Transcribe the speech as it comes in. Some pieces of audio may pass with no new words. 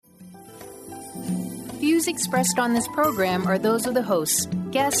Views expressed on this program are those of the hosts,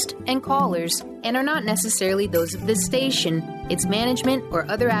 guests, and callers, and are not necessarily those of this station, its management, or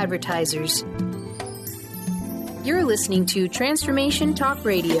other advertisers. You're listening to Transformation Talk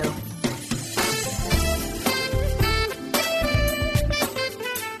Radio.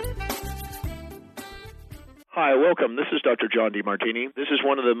 Hi, welcome. This is Dr. John DeMartini. This is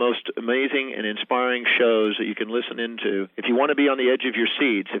one of the most amazing and inspiring shows that you can listen into. If you want to be on the edge of your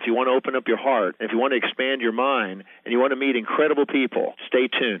seats, if you want to open up your heart, if you want to expand your mind, and you want to meet incredible people, stay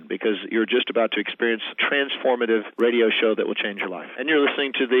tuned because you're just about to experience a transformative radio show that will change your life. And you're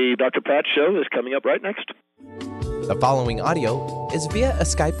listening to the Dr. Pat Show that's coming up right next. The following audio is via a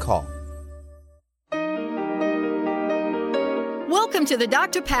Skype call. Welcome to the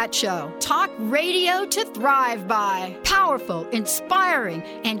Dr. Pat Show. Talk radio to thrive by. Powerful, inspiring,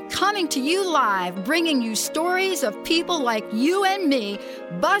 and coming to you live, bringing you stories of people like you and me,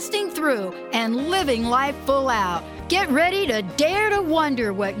 busting through and living life full out. Get ready to dare to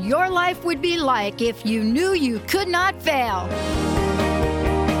wonder what your life would be like if you knew you could not fail.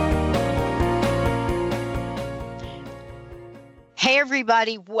 Hey,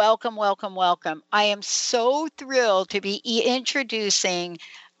 everybody. Welcome, welcome, welcome. I am so thrilled to be introducing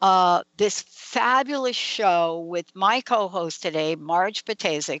this fabulous show with my co-host today, Marge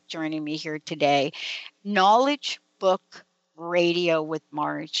Ptaszek, joining me here today. Knowledge Book Radio with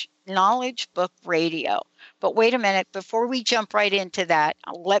Marge. Knowledge Book Radio. But wait a minute. Before we jump right into that,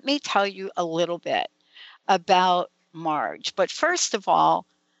 let me tell you a little bit about Marge. But first of all,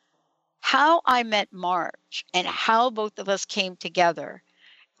 how I met Marge and how both of us came together.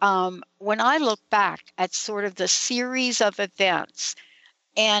 When I look back at sort of the series of events,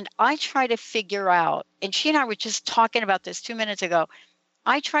 and I try to figure out, and she and I were just talking about this 2 minutes ago,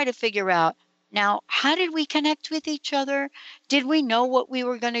 I try to figure out, now, how did we connect with each other? Did we know what we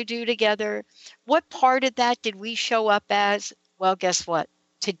were going to do together? What part of that did we show up as? Well, guess what?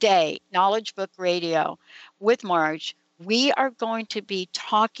 Today, Knowledge Book Radio with Marge, we are going to be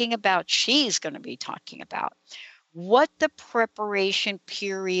talking about, she's going to be talking about what the preparation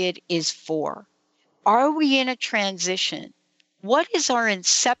period is for. Are we in a transition? What is our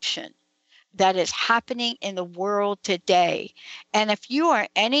inception that is happening in the world today? And if you are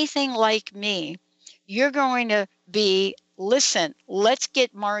anything like me, you're going to be, listen, let's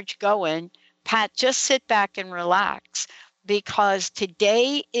get Marge going. Pat, just sit back and relax because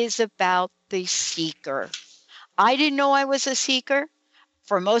today is about the seeker. I didn't know I was a seeker.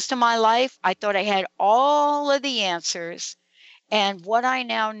 For most of my life, I thought I had all of the answers. And what I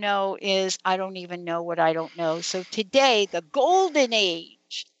now know is I don't even know what I don't know. So today, the golden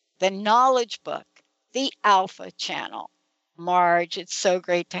age, the knowledge book, the Alpha Channel. Marge, it's so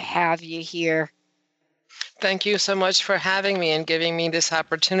great to have you here. Thank you so much for having me and giving me this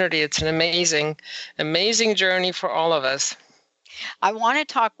opportunity. It's an amazing, amazing journey for all of us. I want to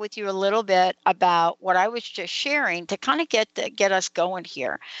talk with you a little bit about what I was just sharing to kind of get us going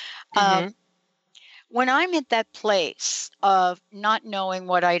here. When I'm at that place of not knowing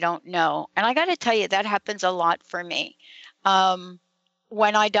what I don't know, and I got to tell you, that happens a lot for me.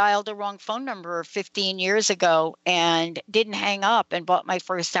 When I dialed the wrong phone number 15 years ago and didn't hang up and bought my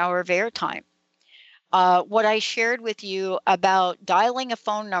first hour of airtime. What I shared with you about dialing a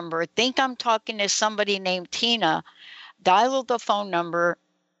phone number, think I'm talking to somebody named Tina, dialed the phone number,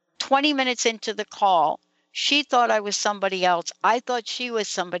 20 minutes into the call, she thought I was somebody else. I thought she was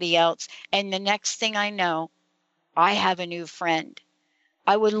somebody else. And the next thing I know, I have a new friend.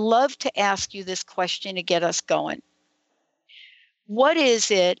 I would love to ask you this question to get us going. What is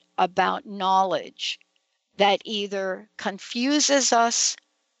it about knowledge that either confuses us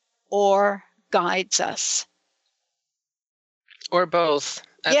or guides us? Or both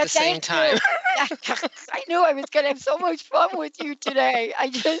at the same time. I knew I was going to have so much fun with you today. I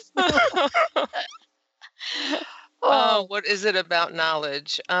just what is it about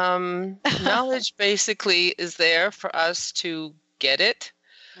knowledge? Knowledge basically is there for us to get it.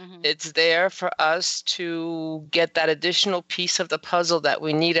 Mm-hmm. It's there for us to get that additional piece of the puzzle that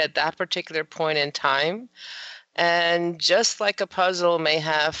we need at that particular point in time. And just like a puzzle may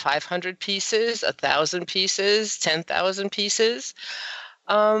have 500 pieces, 1,000 pieces, 10,000 pieces,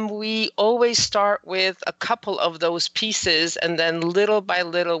 we always start with a couple of those pieces, and then little by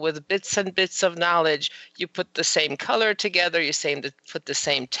little, with bits and bits of knowledge, you put the same color together, put the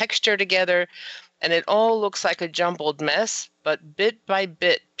same texture together, and it all looks like a jumbled mess, but bit by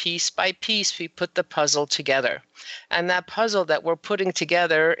bit, piece by piece, we put the puzzle together. And that puzzle that we're putting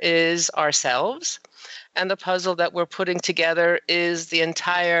together is ourselves. And the puzzle that we're putting together is the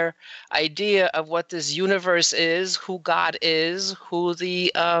entire idea of what this universe is, who God is, who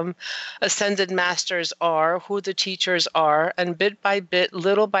the ascended masters are, who the teachers are. And bit by bit,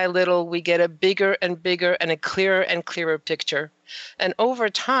 little by little, we get a bigger and bigger and a clearer and clearer picture. And over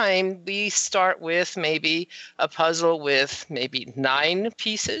time, we start with maybe a puzzle with maybe 9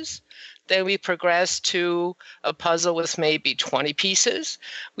 pieces. Then we progress to a puzzle with maybe 20 pieces.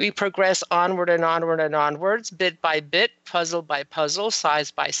 We progress onward and onward and onwards, bit by bit, puzzle by puzzle, size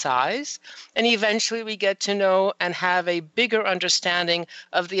by size. And eventually we get to know and have a bigger understanding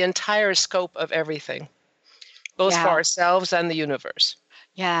of the entire scope of everything, both for ourselves and the universe.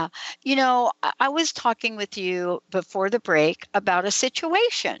 Yeah. I was talking with you before the break about a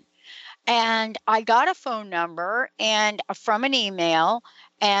situation. And I got a phone number and from an email,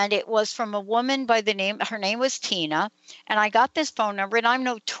 and it was from a woman by the name, her name was Tina. And I got this phone number, and I'm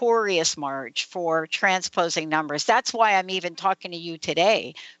notorious, Marge, for transposing numbers. That's why I'm even talking to you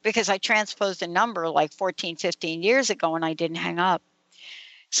today, because I transposed a number like 14, 15 years ago, and I didn't hang up.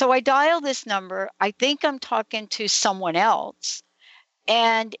 So I dial this number. I think I'm talking to someone else.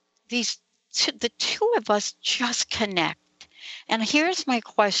 And the two of us just connect. And here's my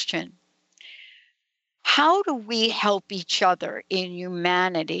question. How do we help each other in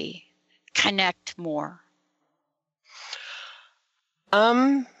humanity connect more?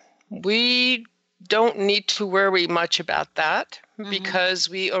 We don't need to worry much about that because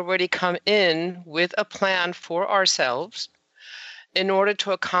we already come in with a plan for ourselves in order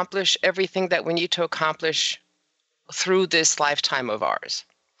to accomplish everything that we need to accomplish through this lifetime of ours.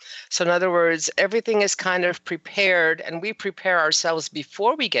 So in other words, everything is kind of prepared, and we prepare ourselves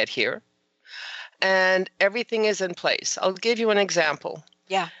before we get here. And everything is in place. I'll give you an example.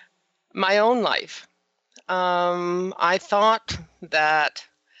 Yeah. My own life. I thought that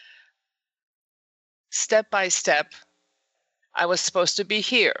step by step, I was supposed to be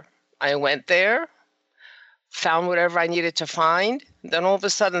here. I went there, found whatever I needed to find. Then all of a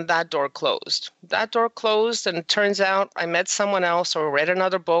sudden that door closed. That door closed, and it turns out I met someone else or read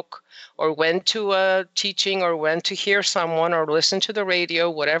another book or went to a teaching or went to hear someone or listen to the radio,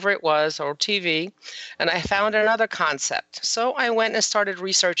 whatever it was, or TV, and I found another concept. So I went and started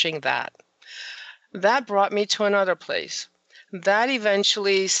researching that. That brought me to another place. That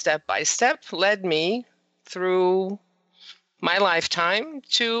eventually, step by step, led me through my lifetime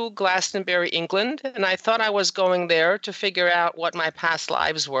to Glastonbury, England, and I thought I was going there to figure out what my past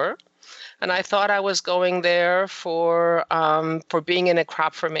lives were. And I thought I was going there for being in a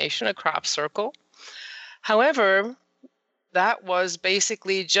crop formation, a crop circle. However, that was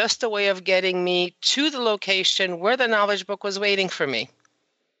basically just a way of getting me to the location where the knowledge book was waiting for me.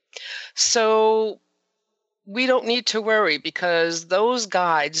 So we don't need to worry because those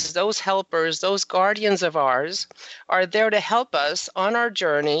guides, those helpers, those guardians of ours are there to help us on our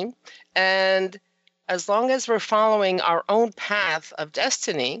journey. And as long as we're following our own path of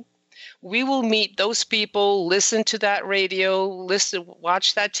destiny, we will meet those people, listen to that radio,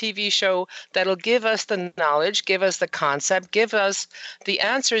 watch that TV show that'll give us the knowledge, give us the concept, give us the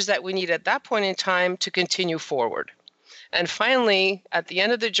answers that we need at that point in time to continue forward. And finally, at the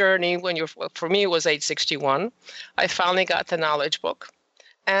end of the journey, for me, it was age 61, I finally got the knowledge book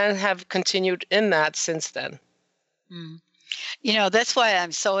and have continued in that since then. That's why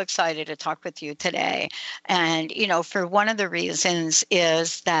I'm so excited to talk with you today. And, for one of the reasons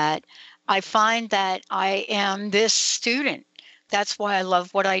is that I find that I am this student. That's why I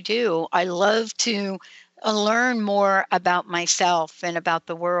love what I do. I love to learn more about myself and about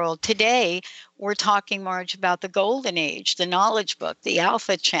the world. Today, we're talking, Marge, about the Golden Age, the Knowledge Book, the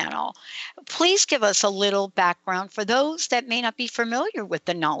Alpha Channel. Please give us a little background for those that may not be familiar with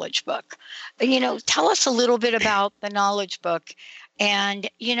the Knowledge Book. Tell us a little bit about the Knowledge Book. And,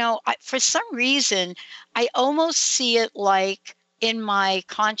 for some reason, I almost see it like in my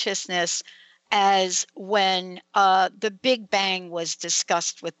consciousness as when the Big Bang was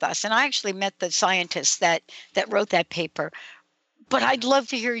discussed with us. And I actually met the scientists that wrote that paper. But I'd love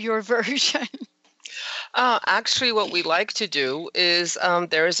to hear your version. Actually, what we like to do is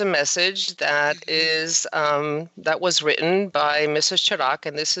there is a message that is that was written by Mrs. Chirac,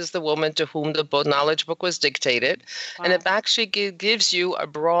 and this is the woman to whom the knowledge book was dictated. Wow. And it actually gives you a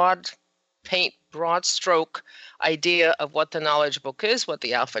broad stroke idea of what the knowledge book is, what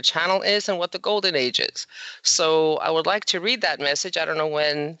the Alpha Channel is, and what the Golden Age is. So I would like to read that message. I don't know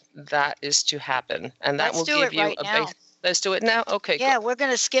when that is to happen. And that will give you a base. Let's do it now? Okay. Yeah, we're going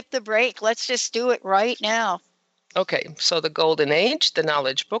to skip the break. Let's just do it right now. Okay, so the Golden Age, the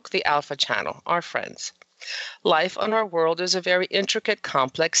Knowledge Book, the Alpha Channel, our friends. Life on our world is a very intricate,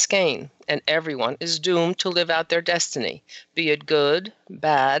 complex skein, and everyone is doomed to live out their destiny, be it good,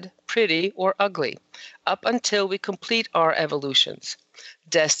 bad, pretty, or ugly, up until we complete our evolutions.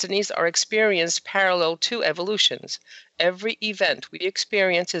 Destinies are experienced parallel to evolutions. Every event we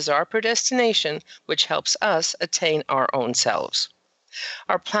experience is our predestination, which helps us attain our own selves.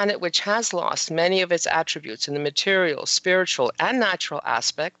 Our planet, which has lost many of its attributes in the material, spiritual, and natural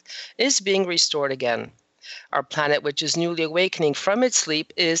aspect, is being restored again. Our planet, which is newly awakening from its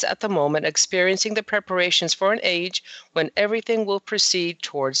sleep, is at the moment experiencing the preparations for an age when everything will proceed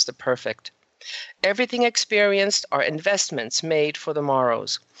towards the perfect. Everything experienced are investments made for the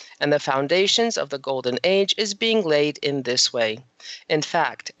morrows, and the foundations of the golden age is being laid in this way. In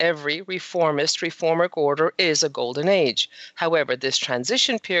fact, every reformer order is a golden age. However, this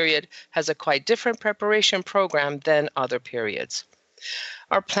transition period has a quite different preparation program than other periods.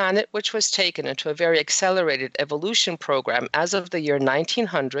 Our planet, which was taken into a very accelerated evolution program as of the year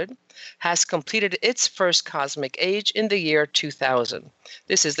 1900, has completed its first cosmic age in the year 2000.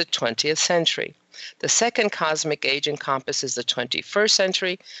 This is the 20th century. The second cosmic age encompasses the 21st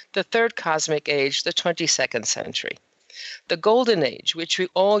century, the third cosmic age, the 22nd century. The golden age, which we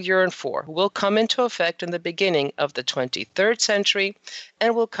all yearn for, will come into effect in the beginning of the 23rd century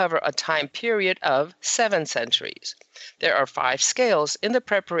and will cover a time period of 7 centuries. There are 5 scales in the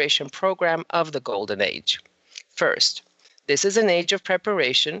preparation program of the golden age. First, this is an age of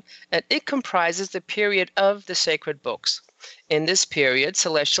preparation, and it comprises the period of the sacred books. In this period,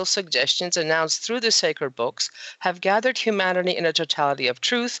 celestial suggestions announced through the sacred books have gathered humanity in a totality of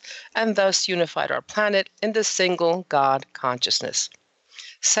truth and thus unified our planet in the single God consciousness.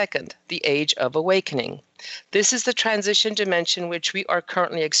 Second, the age of awakening. This is the transition dimension which we are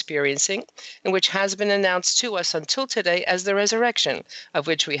currently experiencing and which has been announced to us until today as the resurrection, of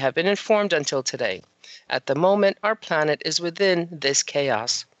which we have been informed until today. At the moment, our planet is within this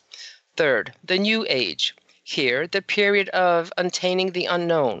chaos. Third, the new age. Here, the period of attaining the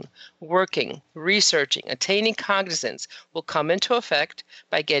unknown, working, researching, attaining cognizance will come into effect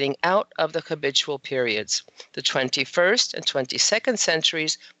by getting out of the habitual periods. The 21st and 22nd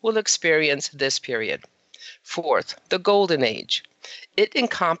centuries will experience this period. Fourth, the Golden Age. It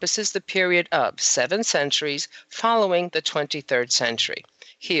encompasses the period of 7 centuries following the 23rd century.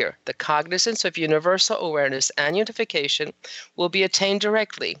 Here, the cognizance of universal awareness and unification will be attained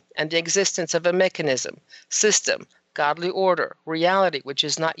directly, and the existence of a mechanism, system, godly order, reality which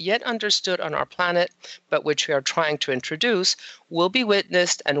is not yet understood on our planet, but which we are trying to introduce, will be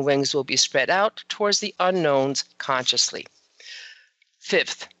witnessed and wings will be spread out towards the unknowns consciously.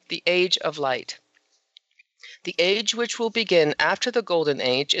 Fifth, the Age of Light. The age which will begin after the Golden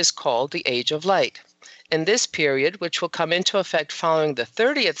Age is called the Age of Light. In this period, which will come into effect following the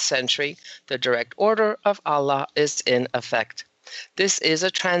 30th century, the direct order of Allah is in effect. This is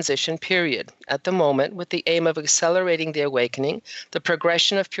a transition period at the moment with the aim of accelerating the awakening, the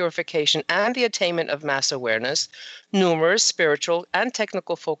progression of purification, and the attainment of mass awareness. Numerous spiritual and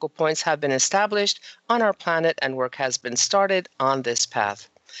technical focal points have been established on our planet and work has been started on this path.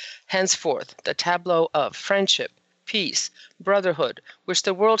 Henceforth, the tableau of friendship, peace, brotherhood, which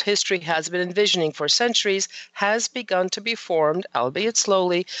the world history has been envisioning for centuries, has begun to be formed, albeit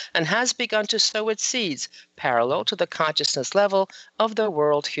slowly, and has begun to sow its seeds parallel to the consciousness level of the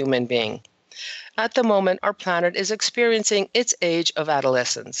world human being. At the moment, our planet is experiencing its age of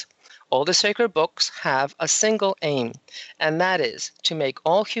adolescence. All the sacred books have a single aim, and that is to make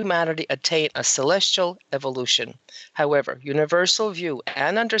all humanity attain a celestial evolution. However, universal view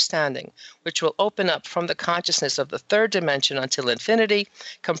and understanding, which will open up from the consciousness of the third dimension until infinity,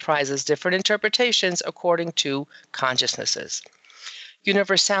 comprises different interpretations according to consciousnesses.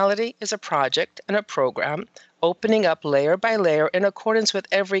 Universality is a project and a program opening up layer by layer in accordance with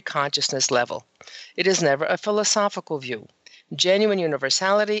every consciousness level. It is never a philosophical view. Genuine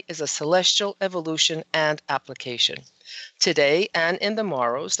universality is a celestial evolution and application. Today and in the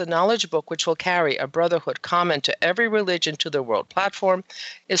morrows, the knowledge book, which will carry a brotherhood common to every religion to the world platform,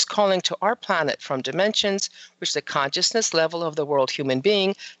 is calling to our planet from dimensions which the consciousness level of the world human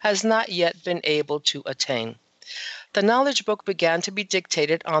being has not yet been able to attain. The knowledge book began to be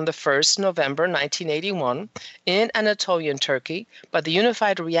dictated on the 1st November 1981 in Anatolian Turkey by the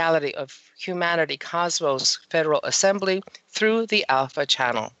Unified Reality of Humanity Cosmos Federal Assembly through the Alpha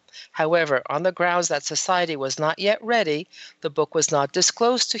Channel. However, on the grounds that society was not yet ready, the book was not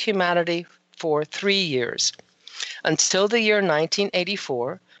disclosed to humanity for 3 years. Until the year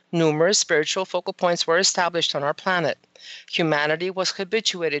 1984, Numerous spiritual focal points were established on our planet. Humanity was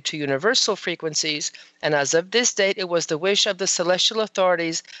habituated to universal frequencies, and as of this date, it was the wish of the celestial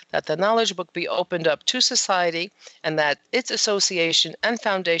authorities that the knowledge book be opened up to society and that its association and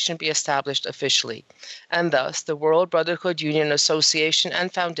foundation be established officially. And thus, the World Brotherhood Union Association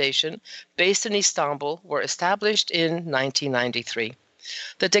and Foundation, based in Istanbul, were established in 1993.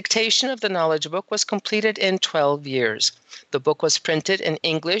 The dictation of the knowledge book was completed in 12 years. The book was printed in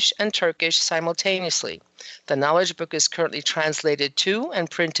English and Turkish simultaneously. The knowledge book is currently translated to and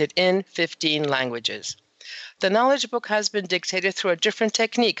printed in 15 languages. The knowledge book has been dictated through a different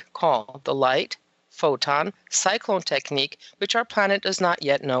technique called the light, photon, cyclone technique, which our planet does not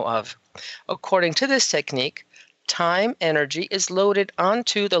yet know of. According to this technique, time energy is loaded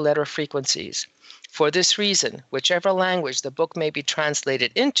onto the letter frequencies. For this reason, whichever language the book may be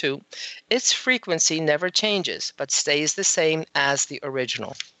translated into, its frequency never changes, but stays the same as the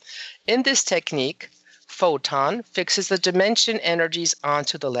original. In this technique, photon fixes the dimension energies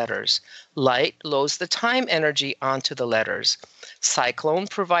onto the letters. Light loads the time energy onto the letters. Cyclone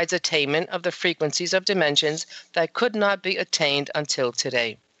provides attainment of the frequencies of dimensions that could not be attained until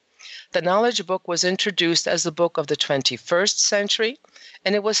today. The knowledge book was introduced as the book of the 21st century,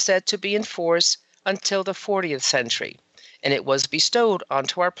 and it was said to be in force until the 40th century, and it was bestowed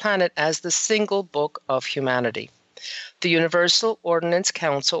onto our planet as the single book of humanity. The Universal Ordinance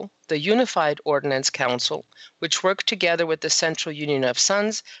Council, the Unified Ordinance Council, which work together with the Central Union of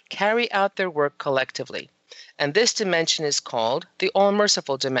Suns, carry out their work collectively. And this dimension is called the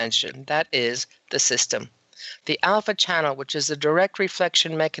All-Merciful Dimension, that is, the system. The Alpha Channel, which is the direct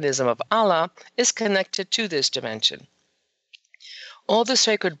reflection mechanism of Allah, is connected to this dimension. All the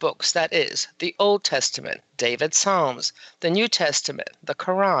sacred books, that is, the Old Testament, David's Psalms, the New Testament, the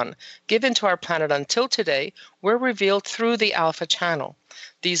Quran, given to our planet until today, were revealed through the Alpha Channel.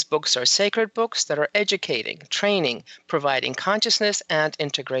 These books are sacred books that are educating, training, providing consciousness and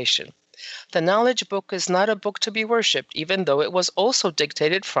integration. The knowledge book is not a book to be worshipped, even though it was also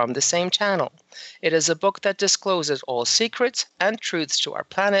dictated from the same channel. It is a book that discloses all secrets and truths to our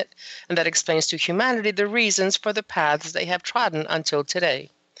planet, and that explains to humanity the reasons for the paths they have trodden until today.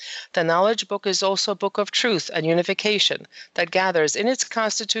 The knowledge book is also a book of truth and unification that gathers in its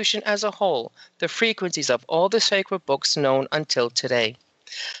constitution as a whole the frequencies of all the sacred books known until today.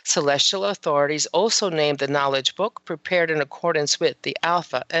 Celestial authorities also named the knowledge book, prepared in accordance with the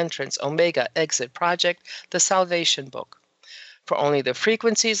Alpha, Entrance, Omega, Exit Project, the Salvation Book. For only the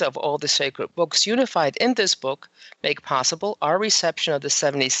frequencies of all the sacred books unified in this book make possible our reception of the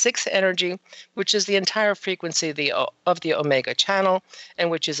 76th energy, which is the entire frequency of the Omega channel,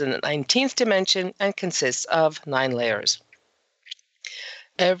 and which is in the 19th dimension and consists of 9 layers.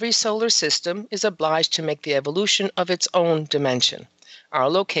 Every solar system is obliged to make the evolution of its own dimension. Our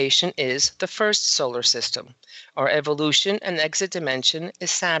location is the first solar system. Our evolution and exit dimension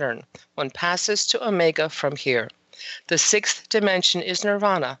is Saturn. One passes to Omega from here. The 6th dimension is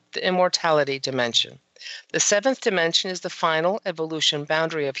Nirvana, the immortality dimension. The 7th dimension is the final evolution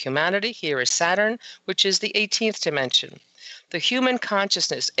boundary of humanity. Here is Saturn, which is the 18th dimension. The human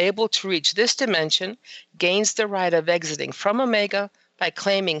consciousness able to reach this dimension gains the right of exiting from Omega by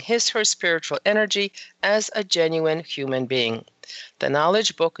claiming his/her spiritual energy as a genuine human being. The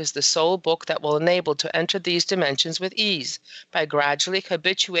knowledge book is the sole book that will enable to enter these dimensions with ease, by gradually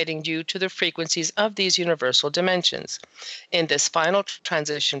habituating you to the frequencies of these universal dimensions. In this final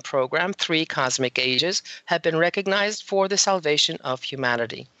transition program, 3 cosmic ages have been recognized for the salvation of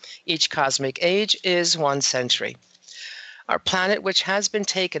humanity. Each cosmic age is 1 century. Our planet, which has been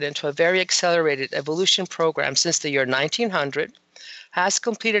taken into a very accelerated evolution program since the year 1900, has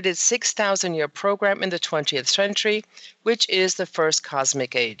completed its 6,000-year program in the 20th century, which is the first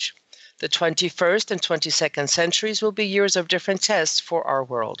cosmic age. The 21st and 22nd centuries will be years of different tests for our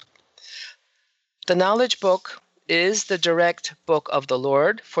world. The knowledge book is the direct book of the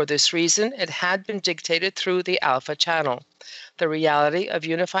Lord. For this reason, it had been dictated through the Alpha channel. The reality of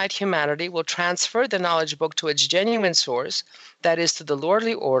unified humanity will transfer the knowledge book to its genuine source, that is, to the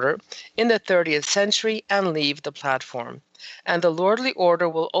Lordly Order, in the 30th century and leave the platform. And the Lordly Order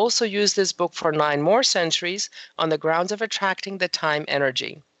will also use this book for 9 more centuries on the grounds of attracting the time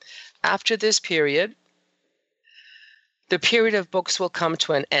energy. After this period, the period of books will come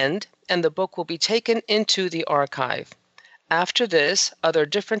to an end, and the book will be taken into the archive. After this, other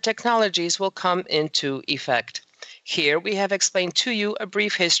different technologies will come into effect. Here we have explained to you a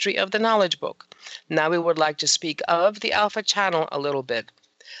brief history of the knowledge book. Now we would like to speak of the Alpha channel a little bit.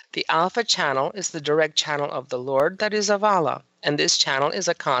 The Alpha channel is the direct channel of the Lord, that is of Allah, and this channel is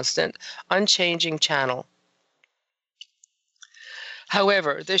a constant, unchanging channel.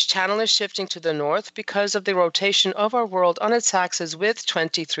 However, this channel is shifting to the north because of the rotation of our world on its axis with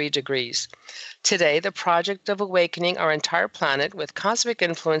 23 degrees. Today, the project of awakening our entire planet with cosmic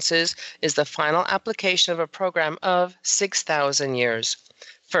influences is the final application of a program of 6,000 years.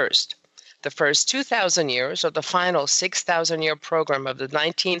 First, the first 2,000 years, or the final 6,000-year program of the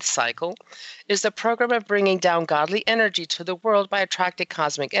 19th cycle, is the program of bringing down godly energy to the world by attracting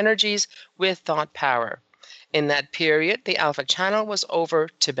cosmic energies with thought power. In that period, the Alpha Channel was over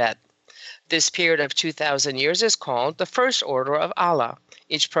Tibet. This period of 2,000 years is called the First Order of Allah.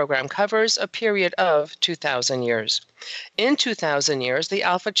 Each program covers a period of 2,000 years. In 2,000 years, the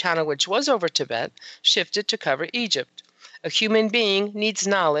Alpha Channel, which was over Tibet, shifted to cover Egypt. A human being needs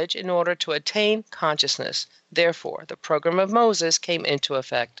knowledge in order to attain consciousness. Therefore, the program of Moses came into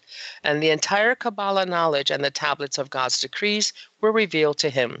effect, and the entire Kabbalah knowledge and the tablets of God's decrees were revealed to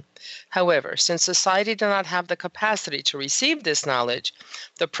him. However, since society did not have the capacity to receive this knowledge,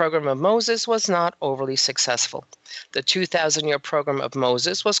 the program of Moses was not overly successful. The 2,000-year program of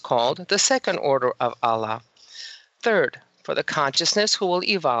Moses was called the Second Order of Allah. Third, for the consciousness who will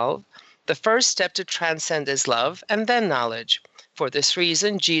evolve, the first step to transcend is love and then knowledge. For this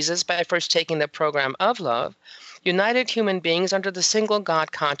reason, Jesus, by first taking the program of love, united human beings under the single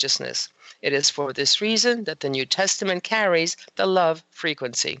God consciousness. It is for this reason that the New Testament carries the love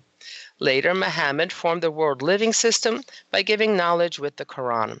frequency. Later, Muhammad formed the world living system by giving knowledge with the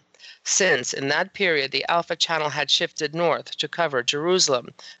Quran. Since in that period the Alpha Channel had shifted north to cover Jerusalem,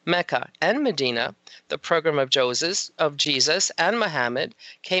 Mecca, and Medina, the program of Jesus and Muhammad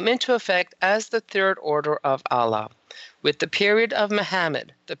came into effect as the Third Order of Allah. With the period of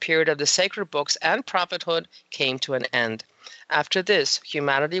Muhammad, the period of the sacred books and prophethood came to an end. After this,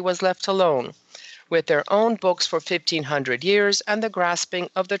 humanity was left alone with their own books for 1,500 years, and the grasping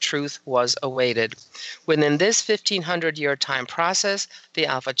of the truth was awaited. Within this 1,500-year time process, the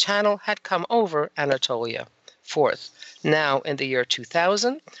Alpha Channel had come over Anatolia. Fourth, now in the year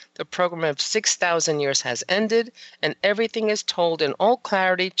 2000, the program of 6,000 years has ended, and everything is told in all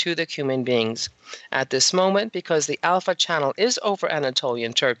clarity to the human beings. At this moment, because the Alpha Channel is over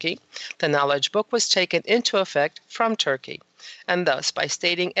Anatolian Turkey, the knowledge book was taken into effect from Turkey. And thus, by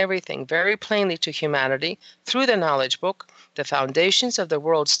stating everything very plainly to humanity through the knowledge book, the foundations of the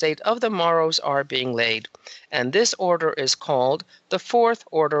world state of the morrows are being laid. And this order is called the Fourth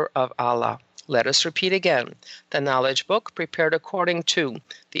Order of Allah. Let us repeat again. The knowledge book, prepared according to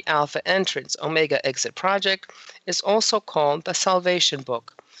the Alpha Entrance, Omega Exit Project, is also called the Salvation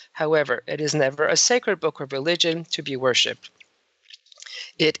Book. However, it is never a sacred book of religion to be worshipped.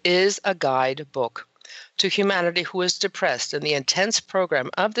 It is a guide book. To humanity who is depressed in the intense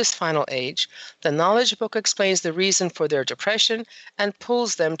program of this final age, the knowledge book explains the reason for their depression and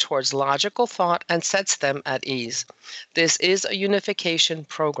pulls them towards logical thought and sets them at ease. This is a unification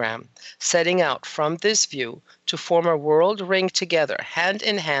program. Setting out from this view to form a world ring together, hand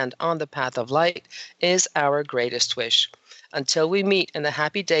in hand on the path of light, is our greatest wish. Until we meet in the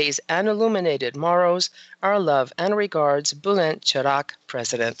happy days and illuminated morrows, our love and regards, Bulent Chirac,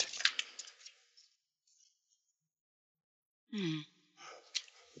 President.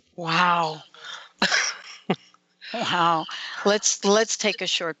 Wow. Wow. Let's take a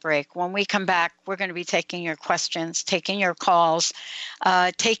short break. When we come back, we're going to be taking your questions, taking your calls,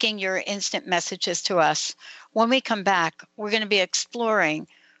 taking your instant messages to us. When we come back, we're going to be exploring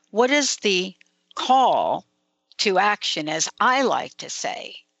what is the call to action, as I like to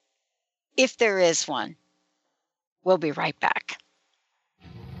say, if there is one. We'll be right back.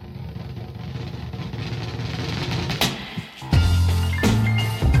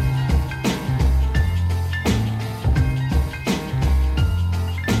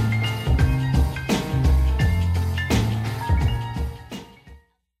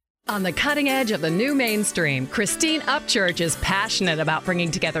 On the cutting edge of the new mainstream, Christine Upchurch is passionate about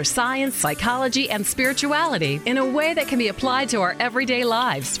bringing together science, psychology, and spirituality in a way that can be applied to our everyday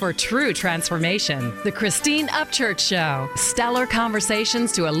lives for true transformation. The Christine Upchurch Show, stellar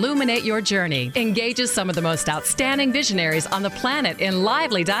conversations to illuminate your journey, engages some of the most outstanding visionaries on the planet in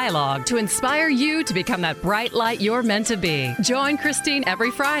lively dialogue to inspire you to become that bright light you're meant to be. Join Christine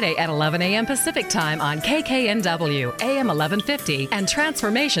every Friday at 11 a.m. Pacific Time on KKNW, AM 1150, and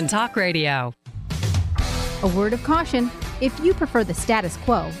Transformation Talk Radio. A word of caution: if you prefer the status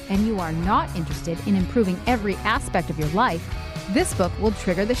quo and you are not interested in improving every aspect of your life, this book will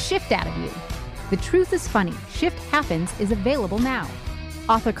trigger the shift out of you. The Truth is Funny, Shift Happens is available now.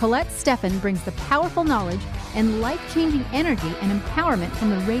 Author Colette Steffen brings the powerful knowledge and life-changing energy and empowerment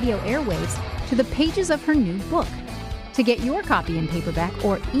from the radio airwaves to the pages of her new book. To get your copy in paperback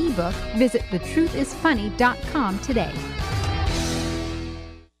or ebook, visit thetruthisfunny.com today.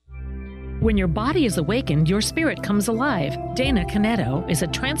 When your body is awakened, your spirit comes alive. Dana Canetto is a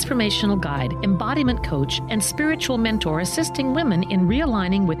transformational guide, embodiment coach, and spiritual mentor assisting women in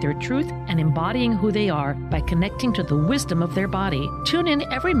realigning with their truth and embodying who they are by connecting to the wisdom of their body. Tune in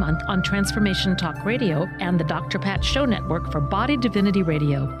every month on Transformation Talk Radio and the Dr. Pat Show Network for Body Divinity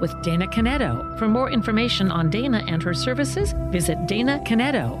Radio with Dana Canetto. For more information on Dana and her services, visit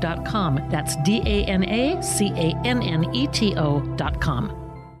danacanetto.com. That's DANACANNETO.com.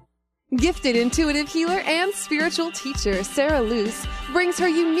 Gifted intuitive healer and spiritual teacher Sarah Luce brings her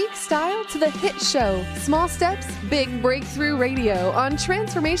unique style to the hit show Small Steps, Big Breakthrough Radio on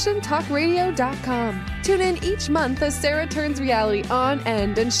TransformationTalkRadio.com. Tune in each month as Sarah turns reality on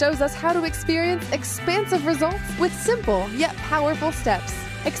end and shows us how to experience expansive results with simple yet powerful steps.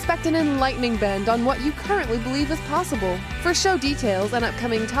 Expect an enlightening bend on what you currently believe is possible. For show details and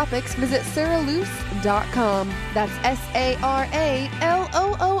upcoming topics, visit sarahluce.com. That's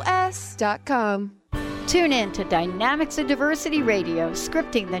SARALOOS.com. Tune in to Dynamics of Diversity Radio,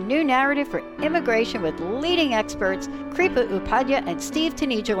 scripting the new narrative for immigration with leading experts Kripa Upadhyaya and Steve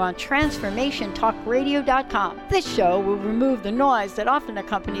Tanijo on TransformationTalkRadio.com. This show will remove the noise that often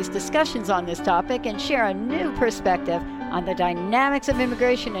accompanies discussions on this topic and share a new perspective on the dynamics of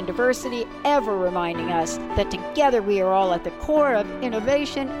immigration and diversity, ever reminding us that together we are all at the core of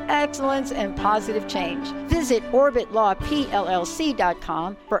innovation, excellence, and positive change. Visit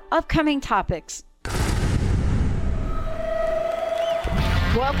OrbitLawPLLC.com for upcoming topics.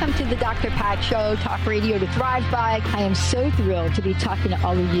 Welcome to the Dr. Pat Show, Talk Radio to Thrive By. I am so thrilled to be talking to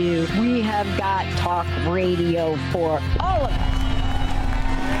all of you. We have got talk radio for all of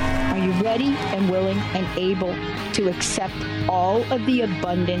us. Are you ready and willing and able to accept all of the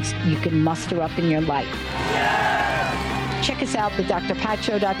abundance you can muster up in your life? Yeah! Check us out at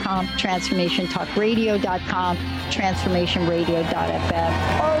drpatshow.com, transformationtalkradio.com, transformationradio.fm.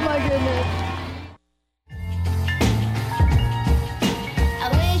 Oh my goodness.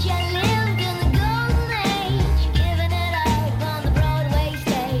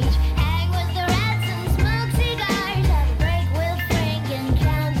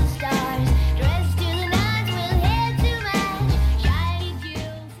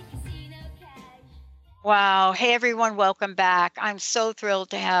 Wow. Hey, everyone. Welcome back. I'm so thrilled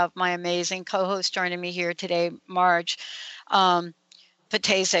to have my amazing co-host joining me here today, Marge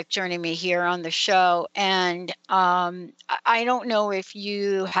Ptaszek, joining me here on the show. And I don't know if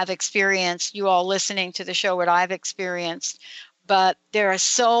you have experienced, you all listening to the show, what I've experienced, but there are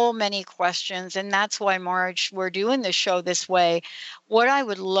so many questions. And that's why, Marge, we're doing the show this way. What I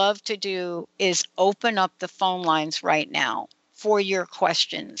would love to do is open up the phone lines right now for your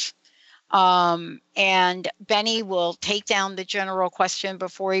questions. And Benny will take down the general question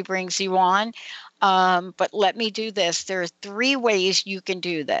before he brings you on. But let me do this. There are 3 ways you can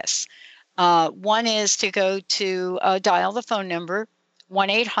do this. One is to go to dial the phone number,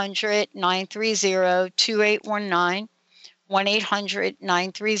 1-800-930-2819,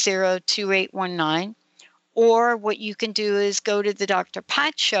 1-800-930-2819. Or what you can do is go to the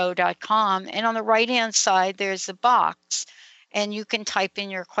drpatshow.com, and on the right-hand side, there's a box, and you can type in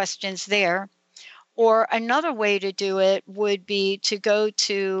your questions there. Or another way to do it would be to go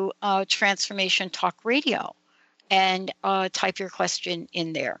to Transformation Talk Radio and type your question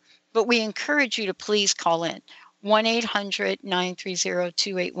in there. But we encourage you to please call in,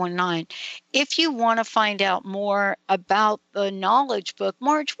 1-800-930-2819. If you want to find out more about the knowledge book,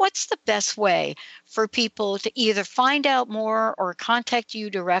 Marge, what's the best way for people to either find out more or contact you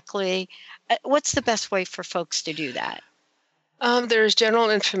directly? What's the best way for folks to do that? There's general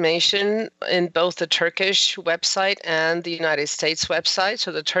information in both the Turkish website and the United States website.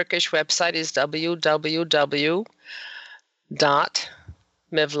 So the Turkish website is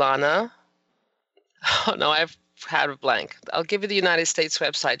www.mevlana. Oh, no, I've had a blank. I'll give you the United States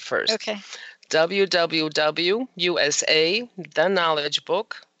website first. Okay.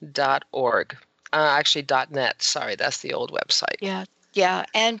 www.usa.theknowledgebook.org. Actually, .net. Sorry, that's the old website. Yeah. Yeah.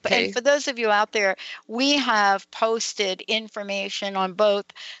 And for those of you out there, we have posted information on both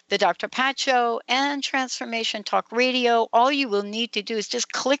the Dr. Pat Show and Transformation Talk Radio. All you will need to do is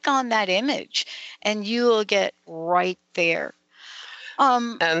just click on that image and you will get right there.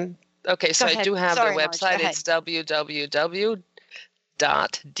 Okay, so I do have the website. Marge, it's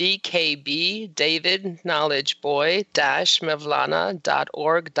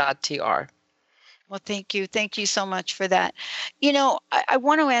www.dkbdavidknowledgeboy-mevlana.org.tr. Well, thank you. Thank you so much for that. You know, I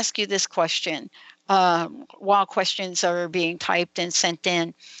want to ask you this question while questions are being typed and sent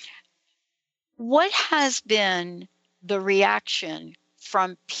in. What has been the reaction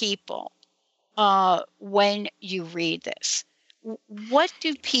from people when you read this? what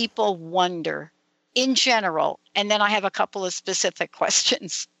do people wonder in general? And then I have a couple of specific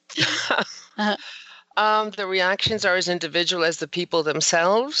questions. The reactions are as individual as the people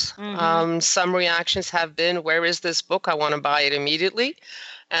themselves. Some reactions have been, where is this book? I want to buy it immediately.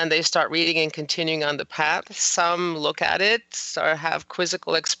 And they start reading and continuing on the path. Some look at it or have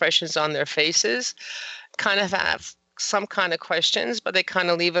quizzical expressions on their faces, kind of have some kind of questions, but they kind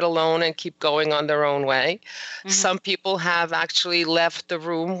of leave it alone and keep going on their own way. Some people have actually left the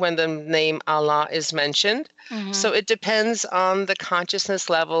room when the name Allah is mentioned. So it depends on the consciousness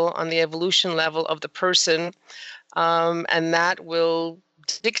level, on the evolution level of the person, and that will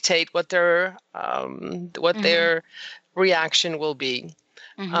dictate what their reaction will be.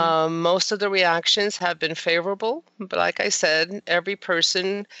 Most of the reactions have been favorable, but like I said, every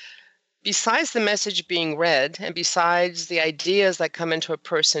person, besides the message being read and besides the ideas that come into a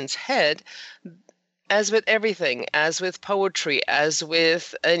person's head, as with everything, as with poetry, as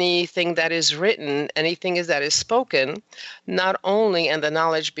with anything that is written, anything that is spoken, not only, and the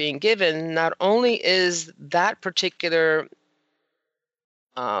knowledge being given, not only is that particular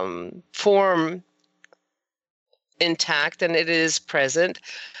form intact and it is present,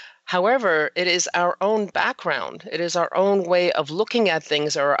 however, it is our own background. It is our own way of looking at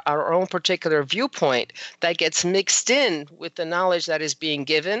things, or our own particular viewpoint that gets mixed in with the knowledge that is being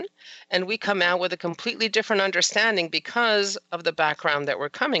given. And we come out with a completely different understanding because of the background that we're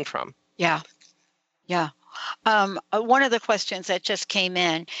coming from. Yeah. One of the questions that just came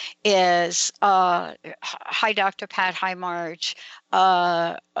in is, hi, Dr. Pat. Hi, Marge.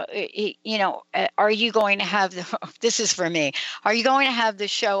 Are you going to have this is for me. Are you going to have the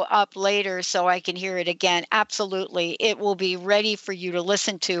show up later so I can hear it again? Absolutely. It will be ready for you to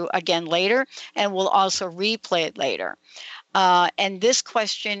listen to again later, and we'll also replay it later. And this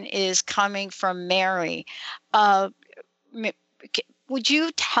question is coming from Mary. Would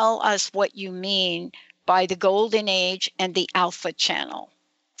you tell us what you mean by the Golden Age and the Alpha Channel?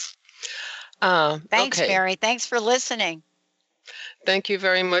 Thanks, okay. Mary. Thanks for listening. Thank you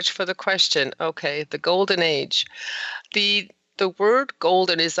very much for the question. Okay, the Golden Age. The word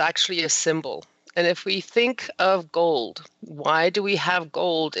golden is actually a symbol. And if we think of gold, why do we have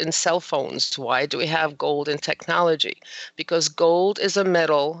gold in cell phones? Why do we have gold in technology? Because gold is a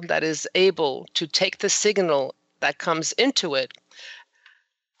metal that is able to take the signal that comes into it,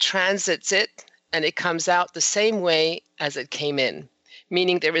 transits it, and it comes out the same way as it came in,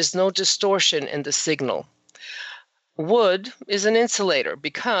 meaning there is no distortion in the signal. Wood is an insulator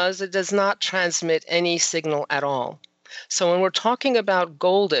because it does not transmit any signal at all. So when we're talking about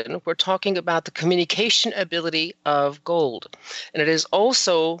golden, we're talking about the communication ability of gold. And it is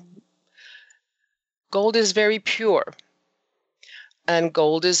also, gold is very pure, and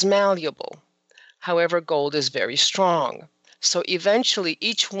gold is malleable. However, gold is very strong. So eventually,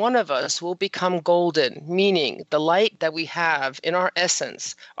 each one of us will become golden, meaning the light that we have in our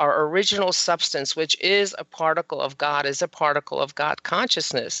essence, our original substance, which is a particle of God, is a particle of God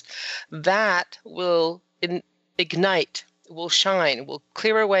consciousness, that will ignite, will shine, will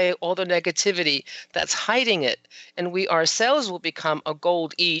clear away all the negativity that's hiding it. And we ourselves will become a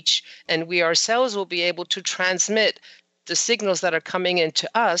gold each, and we ourselves will be able to transmit the signals that are coming into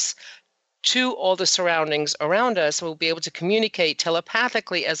us to all the surroundings around us. We'll be able to communicate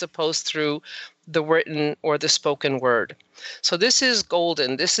telepathically as opposed through the written or the spoken word. So this is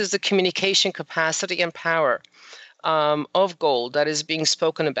golden. This is the communication capacity and power of gold that is being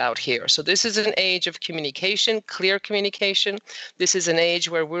spoken about here. So this is an age of communication, clear communication. This is an age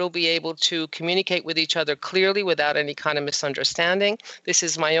where we'll be able to communicate with each other clearly without any kind of misunderstanding. This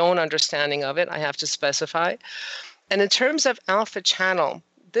is my own understanding of it, I have to specify. And in terms of Alpha Channel,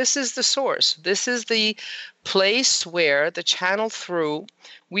 this is the source. This is the place where the channel through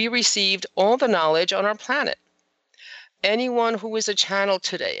we received all the knowledge on our planet. Anyone who is a channel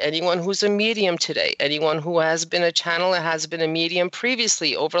today, anyone who's a medium today, anyone who has been a channel and has been a medium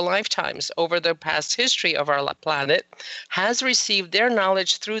previously over lifetimes, over the past history of our planet, has received their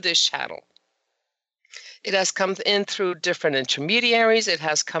knowledge through this channel. It has come in through different intermediaries. It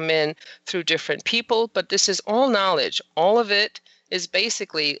has come in through different people, but this is all knowledge. All of it is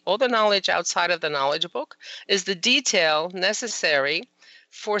basically, all the knowledge outside of the knowledge book is the detail necessary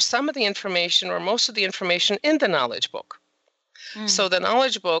for some of the information or most of the information in the knowledge book. So the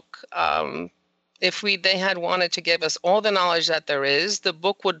knowledge book, if they had wanted to give us all the knowledge that there is, the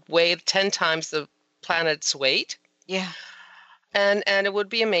book would weigh 10 times the planet's weight. Yeah. And it would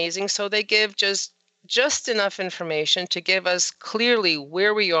be amazing. So they give just enough information to give us clearly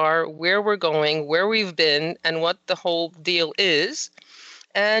where we are, where we're going, where we've been, and what the whole deal is.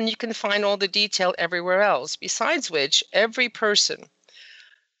 And you can find all the detail everywhere else. Besides which, every person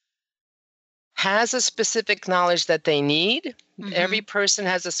has a specific knowledge that they need. Every person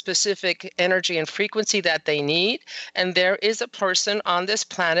has a specific energy and frequency that they need. And there is a person on this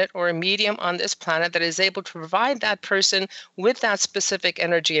planet or a medium on this planet that is able to provide that person with that specific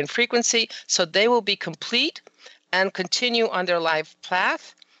energy and frequency, so they will be complete and continue on their life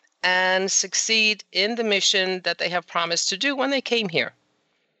path and succeed in the mission that they have promised to do when they came here.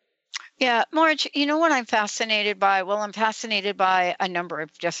 Yeah, Marge, you know what I'm fascinated by? Well, I'm fascinated by a number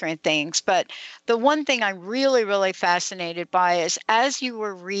of different things, but the one thing I'm really, really fascinated by is as you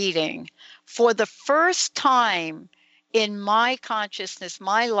were reading, for the first time in my consciousness,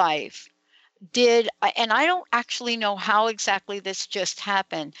 my life, and I don't actually know how exactly this just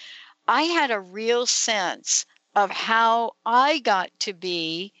happened, I had a real sense of how I got to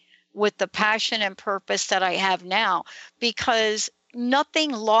be with the passion and purpose that I have now, because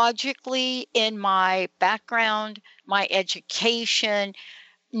nothing logically in my background, my education,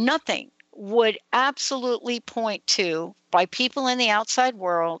 nothing would absolutely point to, by people in the outside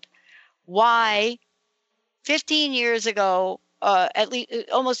world, why 15 years ago, at least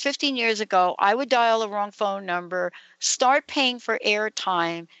almost 15 years ago, I would dial the wrong phone number, start paying for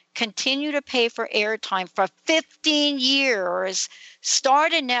airtime, continue to pay for airtime for 15 years,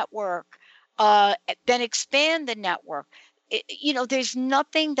 start a network, then expand the network. There's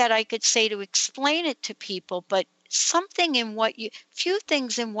nothing that I could say to explain it to people, but few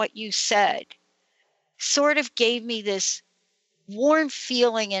things in what you said sort of gave me this warm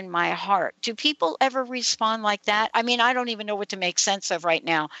feeling in my heart. Do people ever respond like that? I mean, I don't even know what to make sense of right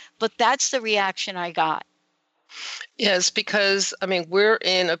now, but that's the reaction I got. Yes, because, we're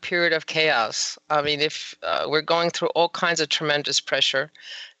in a period of chaos. If we're going through all kinds of tremendous pressure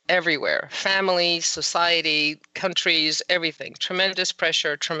everywhere, family, society, countries, everything, tremendous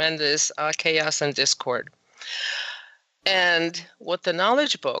pressure, tremendous chaos and discord. And what the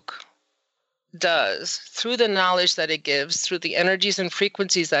knowledge book does, through the knowledge that it gives, through the energies and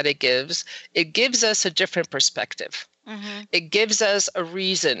frequencies that it gives us a different perspective. It gives us a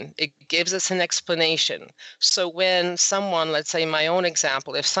reason. It gives us an explanation. So when someone, let's say my own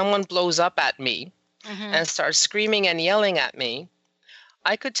example, if someone blows up at me and starts screaming and yelling at me,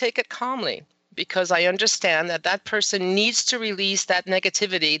 I could take it calmly, because I understand that that person needs to release that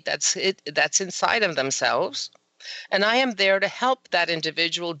negativity that's inside of themselves. And I am there to help that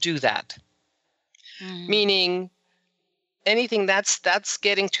individual do that. Meaning anything that's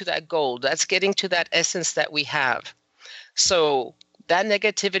getting to that goal, that's getting to that essence that we have. So that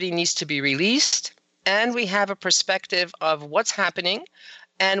negativity needs to be released, and we have a perspective of what's happening,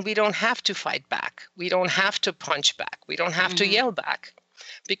 and we don't have to fight back. We don't have to punch back. We don't have to yell back,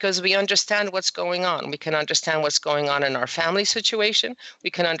 because we understand what's going on. We can understand what's going on in our family situation.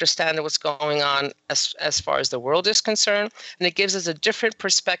 We can understand what's going on as far as the world is concerned. And it gives us a different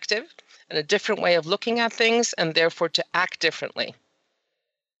perspective and a different way of looking at things, and therefore to act differently.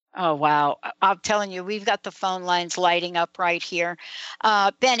 Oh, wow. I'm telling you, we've got the phone lines lighting up right here.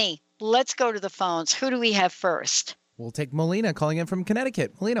 Benny, let's go to the phones. Who do we have first? We'll take Melina calling in from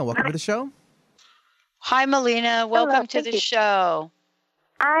Connecticut. Melina, welcome to the show. Hi, Melina. Welcome to the show.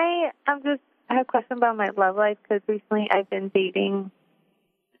 I have a question about my love life, because recently I've been dating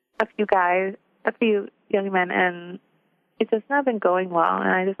a few young men, and it's just not been going well. And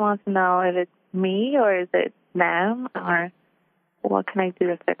I just want to know if it's me or is it them, or what can I do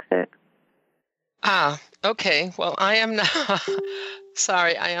to fix it? Okay. Well, I am not,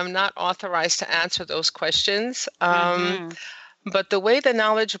 sorry, I am not authorized to answer those questions. But the way the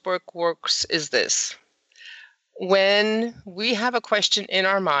knowledge work works is this. When we have a question in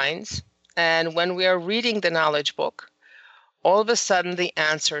our minds, and when we are reading the knowledge book, all of a sudden the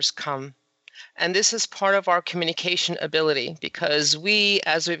answers come. And this is part of our communication ability, because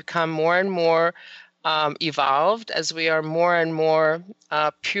as we become more and more evolved, as we are more and more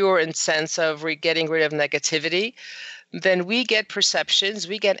pure in sense of getting rid of negativity, then we get perceptions,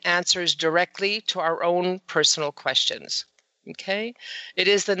 we get answers directly to our own personal questions. Okay? It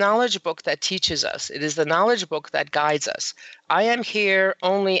is the knowledge book that teaches us. It is the knowledge book that guides us. I am here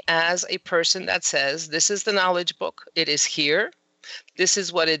only as a person that says, this is the knowledge book. It is here. This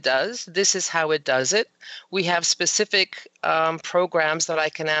is what it does. This is how it does it. We have specific programs that I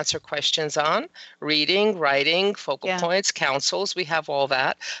can answer questions on: reading, writing, focal points, councils. We have all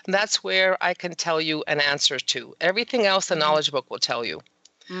that. And that's where I can tell you an answer to. Everything else the knowledge book will tell you,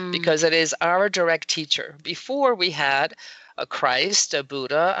 because it is our direct teacher. Before we had a Christ, a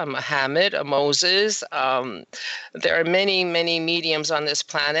Buddha, a Muhammad, a Moses. There are many, many mediums on this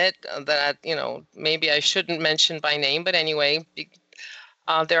planet that, maybe I shouldn't mention by name, but anyway,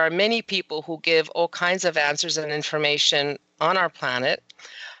 There are many people who give all kinds of answers and information on our planet.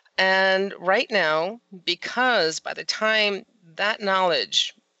 And right now, because by the time that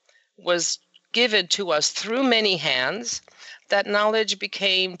knowledge was given to us through many hands, that knowledge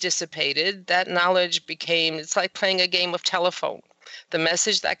became dissipated. That knowledge became, it's like playing a game of telephone. The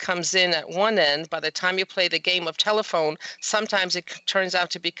message that comes in at one end, by the time you play the game of telephone, sometimes it turns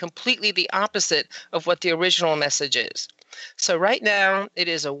out to be completely the opposite of what the original message is. So right now, it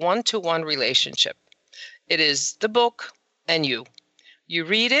is a one-to-one relationship. It is the book and you. You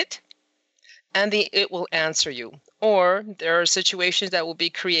read it, and it will answer you. Or there are situations that will be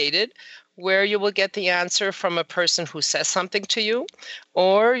created where you will get the answer from a person who says something to you,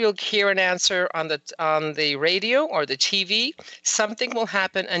 or you'll hear an answer on the radio or the TV. Something will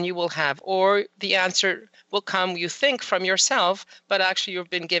happen and you will have, or the answer will come, you think, from yourself, but actually you've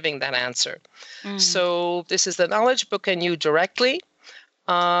been giving that answer. So this is the knowledge book and you directly.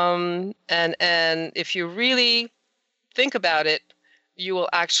 And if you really think about it, you will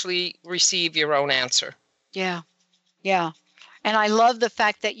actually receive your own answer. Yeah. Yeah. And I love the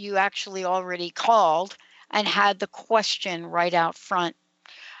fact that you actually already called and had the question right out front.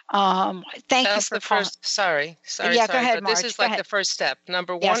 Thank you for the first. Sorry. Yeah, go ahead, but Marge. this is like the first step.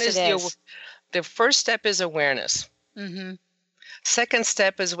 Number one Yes, is the first step is awareness. Mm-hmm. Second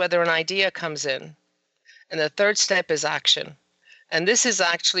step is whether an idea comes in, and the third step is action. And this is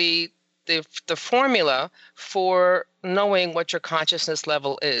actually the formula for knowing what your consciousness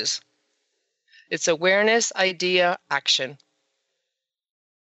level is. It's awareness, idea, action.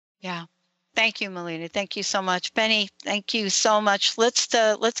 Yeah. Thank you, Melina. Thank you so much. Benny, thank you so much. Let's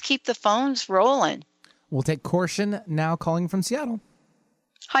keep the phones rolling. We'll take Korshan now calling from Seattle.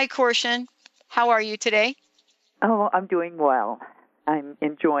 Hi, Korshan. How are you today? Oh, I'm doing well. I'm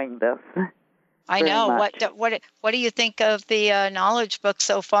enjoying this. I know. Much. What do you think of the knowledge book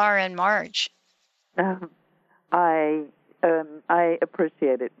so far in Marge? I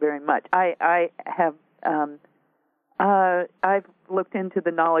appreciate it very much. I have I've looked into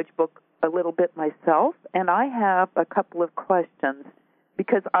the knowledge book a little bit myself, and I have a couple of questions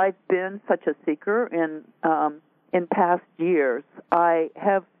because I've been such a seeker in past years. I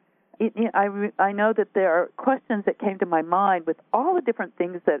know that there are questions that came to my mind with all the different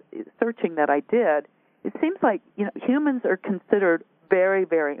things searching that I did. It seems like humans are considered very,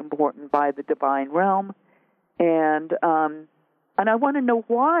 very important by the divine realm, and I want to know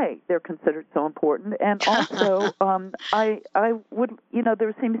why they're considered so important. And also, I would,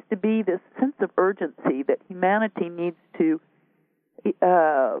 there seems to be this sense of urgency that humanity needs to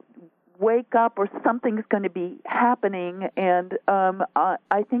wake up, or something's going to be happening. And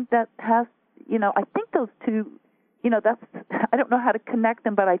I think that has, I think those two, I don't know how to connect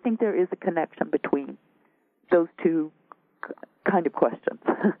them, but I think there is a connection between those two kind of questions.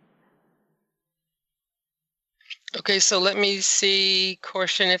 Okay, so let me see,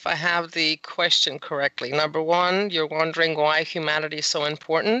 Korshan, if I have the question correctly. Number one, you're wondering why humanity is so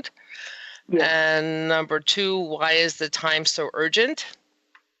important. Yes. And number two, why is the time so urgent?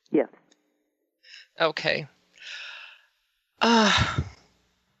 Yes. Okay. To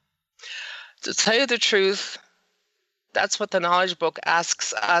tell you the truth, that's what the knowledge book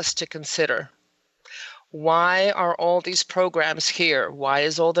asks us to consider. Why are all these programs here? Why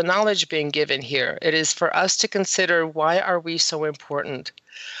is all the knowledge being given here? It is for us to consider, why are we so important?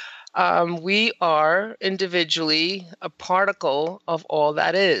 We are individually a particle of all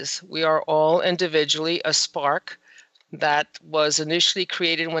that is. We are all individually a spark that was initially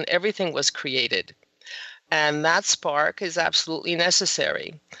created when everything was created. And that spark is absolutely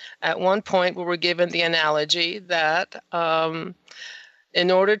necessary. At one point, we were given the analogy that in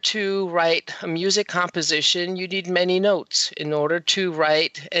order to write a music composition, you need many notes. In order to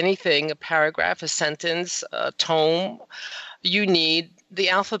write anything, a paragraph, a sentence, a tome, you need the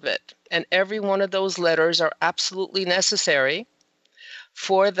alphabet. And every one of those letters are absolutely necessary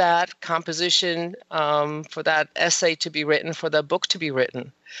for that composition, for that essay to be written, for the book to be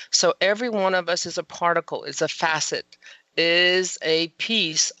written. So every one of us is a particle, is a facet, is a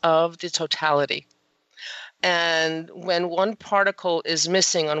piece of the totality. And when one particle is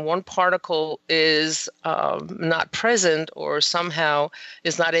missing and one particle is not present or somehow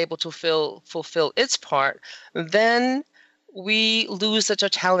is not able to fulfill its part, then we lose the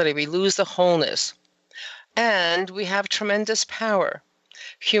totality, we lose the wholeness. And we have tremendous power.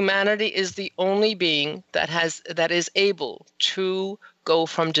 Humanity is the only being that is able to go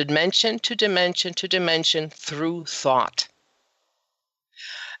from dimension to dimension to dimension through thought.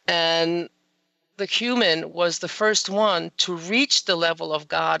 And the human was the first one to reach the level of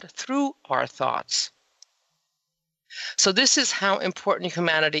God through our thoughts. So this is how important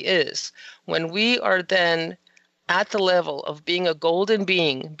humanity is. When we are then at the level of being a golden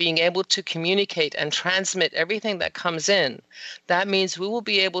being, being able to communicate and transmit everything that comes in, that means we will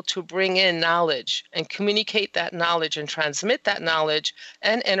be able to bring in knowledge and communicate that knowledge and transmit that knowledge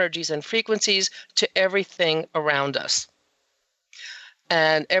and energies and frequencies to everything around us.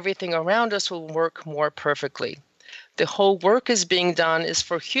 And everything around us will work more perfectly. The whole work is being done is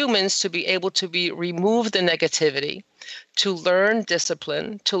for humans to be able to remove the negativity, to learn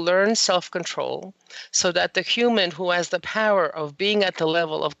discipline, to learn self-control, so that the human who has the power of being at the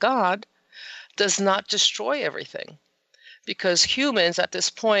level of God does not destroy everything. Because humans at this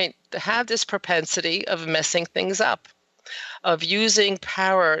point have this propensity of messing things up, of using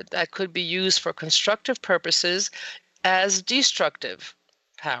power that could be used for constructive purposes as destructive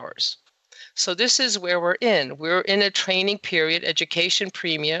powers. So this is where we're in. We're in a training period, education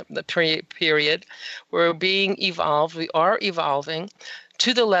period. We're being evolved. We are evolving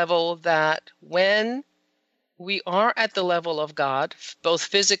to the level that when we are at the level of God, both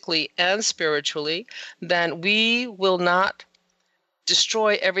physically and spiritually, then we will not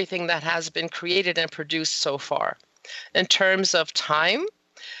destroy everything that has been created and produced so far. In terms of time,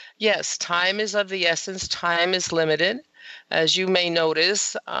 yes, time is of the essence. Time is limited. As you may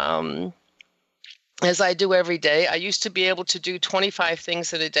notice, as I do every day, I used to be able to do 25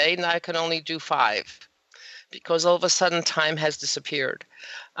 things in a day. Now I can only do 5 because all of a sudden time has disappeared.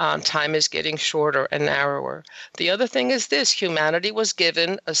 Time is getting shorter and narrower. The other thing is this: humanity was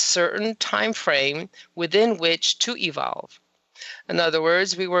given a certain time frame within which to evolve. In other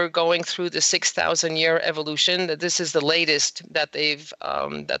words, we were going through the 6,000-year evolution. This is the latest that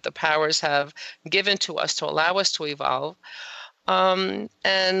that the powers have given to us to allow us to evolve.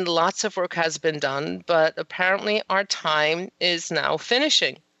 And lots of work has been done, but apparently our time is now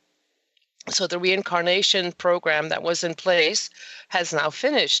finishing. So the reincarnation program that was in place has now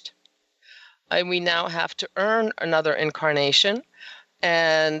finished. And we now have to earn another incarnation.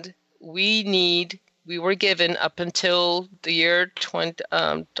 And we were given up until the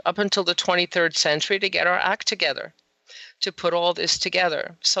 23rd century to get our act together, to put all this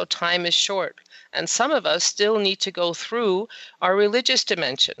together. So time is short. And some of us still need to go through our religious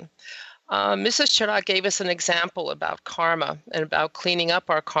dimension. Mrs. Chirac gave us an example about karma and about cleaning up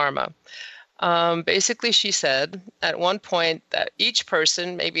our karma. Basically, she said at one point that each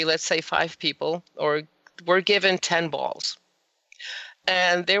person, maybe let's say 5 people, were given 10 balls.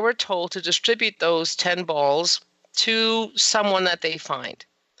 And they were told to distribute those 10 balls to someone that they find.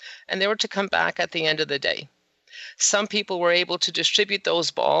 And they were to come back at the end of the day. Some people were able to distribute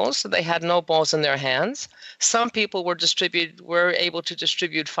those balls, so they had no balls in their hands. Some people were able to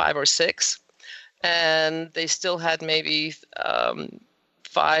distribute 5 or 6, and they still had maybe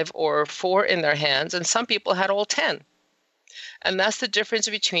 5 or 4 in their hands, and some people had all 10. And that's the difference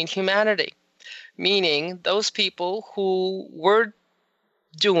between humanity, meaning those people who were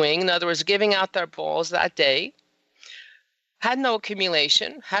doing, in other words, giving out their balls that day, had no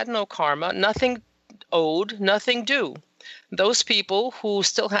accumulation, had no karma, nothing owed, nothing due. Those people who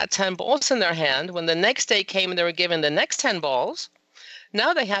still had 10 balls in their hand, when the next day came and they were given the next 10 balls,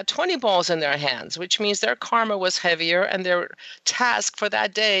 now they had 20 balls in their hands, which means their karma was heavier and their task for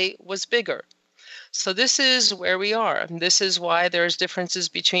that day was bigger. So this is where we are. This is why there's differences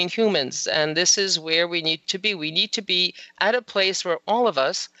between humans, and this is where we need to be. We need to be at a place where all of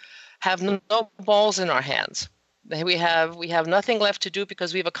us have no balls in our hands. We have nothing left to do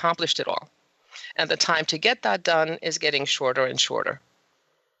because we've accomplished it all. And the time to get that done is getting shorter and shorter.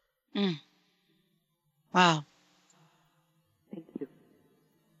 Wow. Thank you.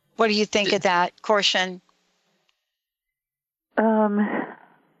 What do you think of that, Korshan?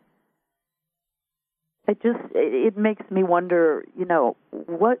 It makes me wonder,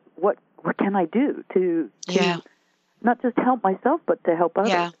 what can I do to not just help myself, but to help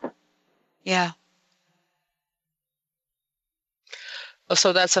others? Yeah.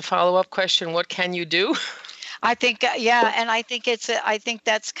 So that's a follow-up question. What can you do? I think, and I think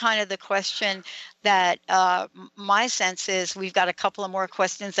that's kind of the question that my sense is. We've got a couple of more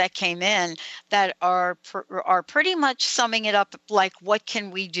questions that came in that are pretty much summing it up like, what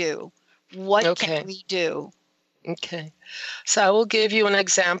can we do? What can we do? Okay. So I will give you an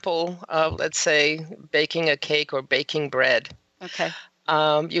example of, let's say, baking a cake or baking bread. Okay.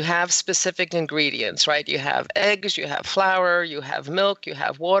 You have specific ingredients, right? You have eggs, you have flour, you have milk, you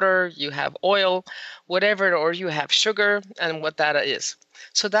have water, you have oil, whatever, or you have sugar and what that is.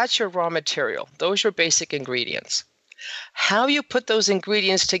 So that's your raw material. Those are your basic ingredients. How you put those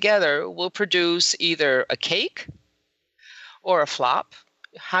ingredients together will produce either a cake or a flop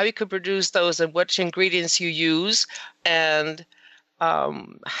how you could produce those and which ingredients you use and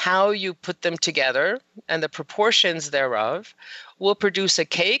how you put them together and the proportions thereof will produce a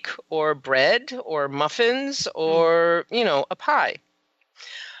cake or bread or muffins or, a pie.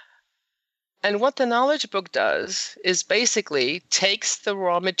 And what the knowledge book does is basically takes the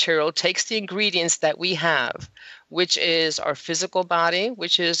raw material, takes the ingredients that we have, which is our physical body,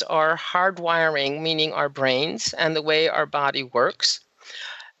 which is our hardwiring, meaning our brains and the way our body works,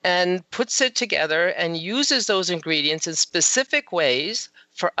 and puts it together and uses those ingredients in specific ways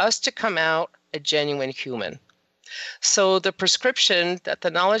for us to come out a genuine human. So the prescription that the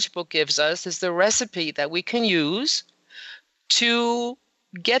knowledge book gives us is the recipe that we can use to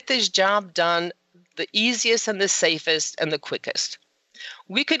get this job done the easiest and the safest and the quickest.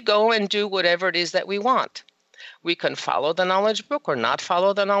 We could go and do whatever it is that we want. We can follow the knowledge book or not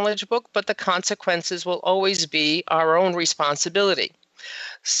follow the knowledge book, but the consequences will always be our own responsibility.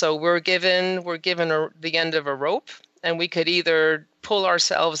 So we're given the end of a rope, and we could either pull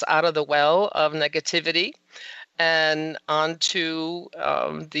ourselves out of the well of negativity and onto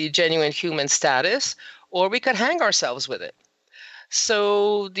the genuine human status, or we could hang ourselves with it.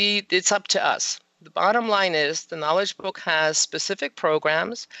 So it's up to us. The bottom line is the knowledge book has specific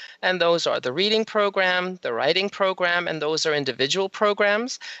programs, and those are the reading program, the writing program, and those are individual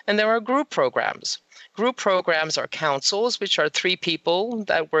programs, and there are group programs. Group programs are councils, which are 3 people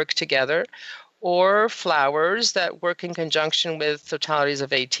that work together, or flowers that work in conjunction with totalities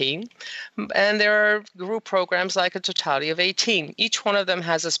of 18. And there are group programs like a totality of 18. Each one of them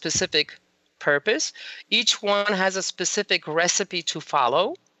has a specific purpose. Each one has a specific recipe to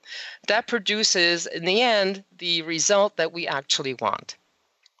follow that produces, in the end, the result that we actually want.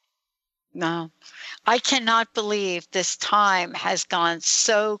 No, I cannot believe this time has gone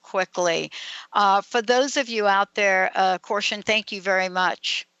so quickly. For those of you out there, Korshen, thank you very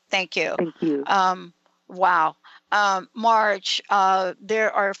much. Thank you. Thank you. Wow. Marge,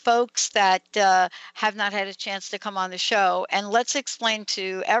 there are folks that have not had a chance to come on the show, and let's explain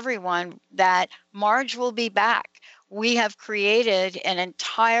to everyone that Marge will be back. We have created an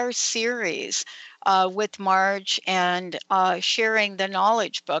entire series with Marge and sharing the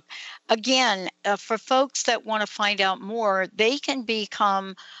knowledge book. Again, for folks that want to find out more, they can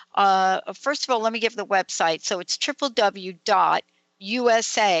become, first of all, let me give the website. So it's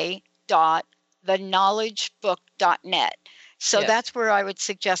www.usa.theknowledgebook.net. So Yes. That's where I would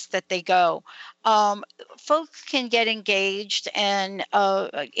suggest that they go. Folks can get engaged and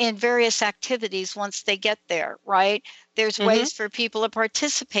in various activities once they get there, right? There's ways for people to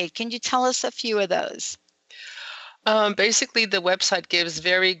participate. Can you tell us a few of those? Basically, the website gives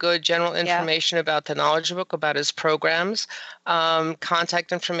very good general information about the knowledge book, about its programs.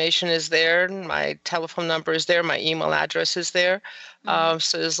 Contact information is there. My telephone number is there. My email address is there.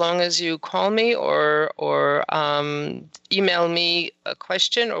 So as long as you call me or email me a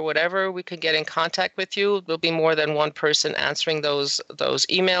question or whatever, we can get in contact with you. There'll be more than one person answering those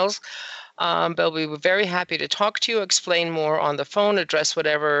emails. But we'll be very happy to talk to you, explain more on the phone, address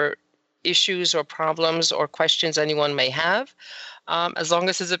whatever issues or problems or questions anyone may have, as long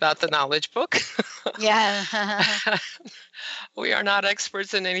as it's about the knowledge book. Yeah. We are not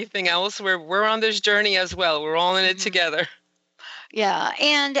experts in anything else. We're on this journey as well. We're all in it together. Yeah,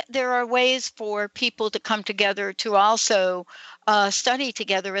 and there are ways for people to come together to also study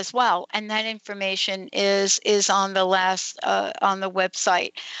together as well, and that information is on the on the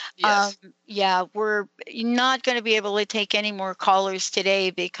website. Yes. Yeah, we're not going to be able to take any more callers today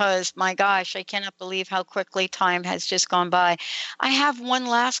because, my gosh, I cannot believe how quickly time has just gone by. I have one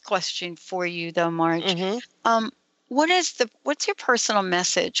last question for you, though, Marge. What's your personal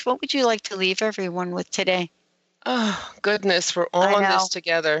message? What would you like to leave everyone with today? Oh, goodness, we're all in this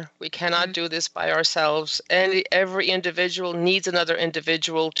together. We cannot do this by ourselves. And every individual needs another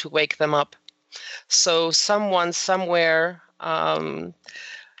individual to wake them up. So someone somewhere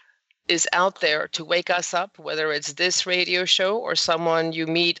is out there to wake us up, whether it's this radio show or someone you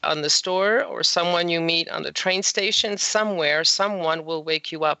meet on the store or someone you meet on the train station. Somewhere, someone will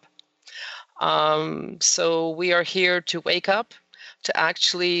wake you up. So we are here to wake up, to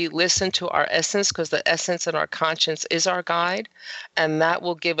actually listen to our essence, because the essence and our conscience is our guide, and that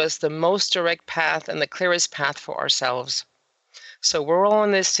will give us the most direct path and the clearest path for ourselves. So we're all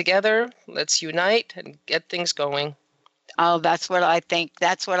in this together. Let's unite and get things going. Oh, that's what I think.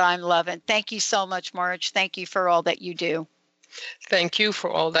 That's what I'm loving. Thank you so much, Marge. Thank you for all that you do. Thank you for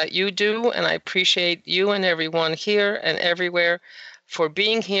all that you do, and I appreciate you and everyone here and everywhere for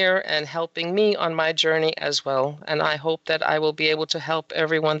being here and helping me on my journey as well. And I hope that I will be able to help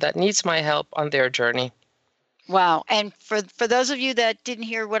everyone that needs my help on their journey. Wow. And for those of you that didn't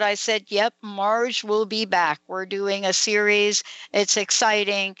hear what I said, yep, Marge will be back. We're doing a series. It's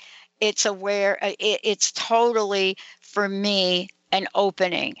exciting. It's it's totally, for me, an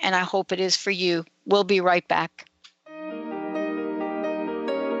opening, and I hope it is for you. We'll be right back.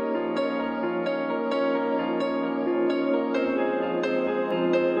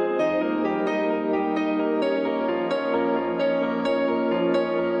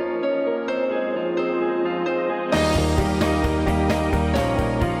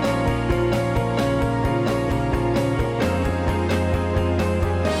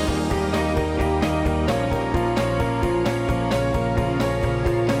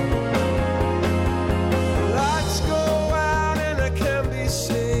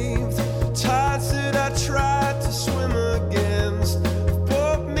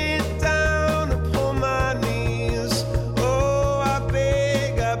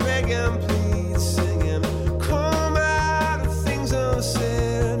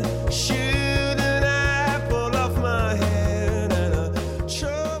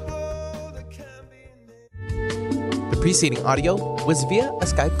 Preceding audio was via a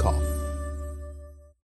Skype call.